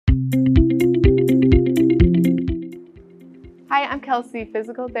I'm Kelsey,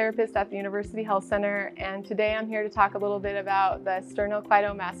 physical therapist at the University Health Center, and today I'm here to talk a little bit about the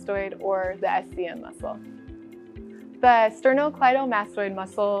sternocleidomastoid, or the SCM muscle. The sternocleidomastoid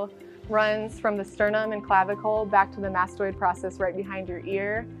muscle runs from the sternum and clavicle back to the mastoid process right behind your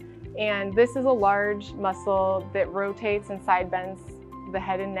ear, and this is a large muscle that rotates and side bends the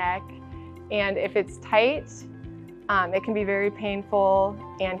head and neck, and if it's tight, it can be very painful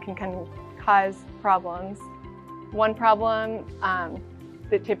and can cause problems. One problem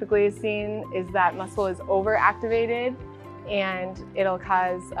that typically is seen is that muscle is overactivated and it'll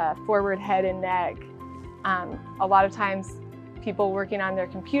cause forward head and neck. A lot of times people working on their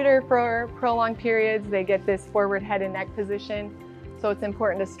computer for prolonged periods, they get this forward head and neck position. So it's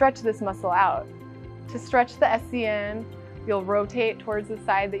important to stretch this muscle out. To stretch the SCM, you'll rotate towards the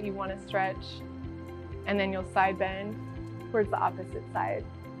side that you want to stretch, and then you'll side bend towards the opposite side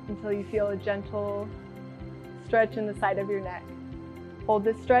until you feel a gentle stretch in the side of your neck. Hold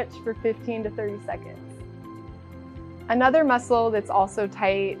this stretch for 15 to 30 seconds. Another muscle that's also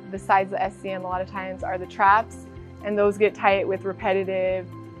tight besides the SCM a lot of times are the traps, and those get tight with repetitive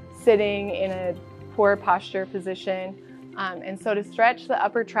sitting in a poor posture position. And so to stretch the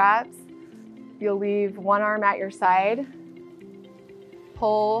upper traps, you'll leave one arm at your side,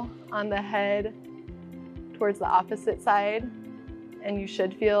 pull on the head towards the opposite side, and you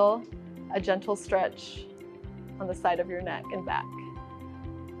should feel a gentle stretch on the side of your neck and back.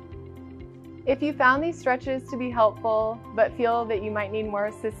 If you found these stretches to be helpful but feel that you might need more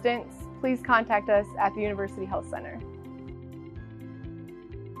assistance, please contact us at the University Health Center.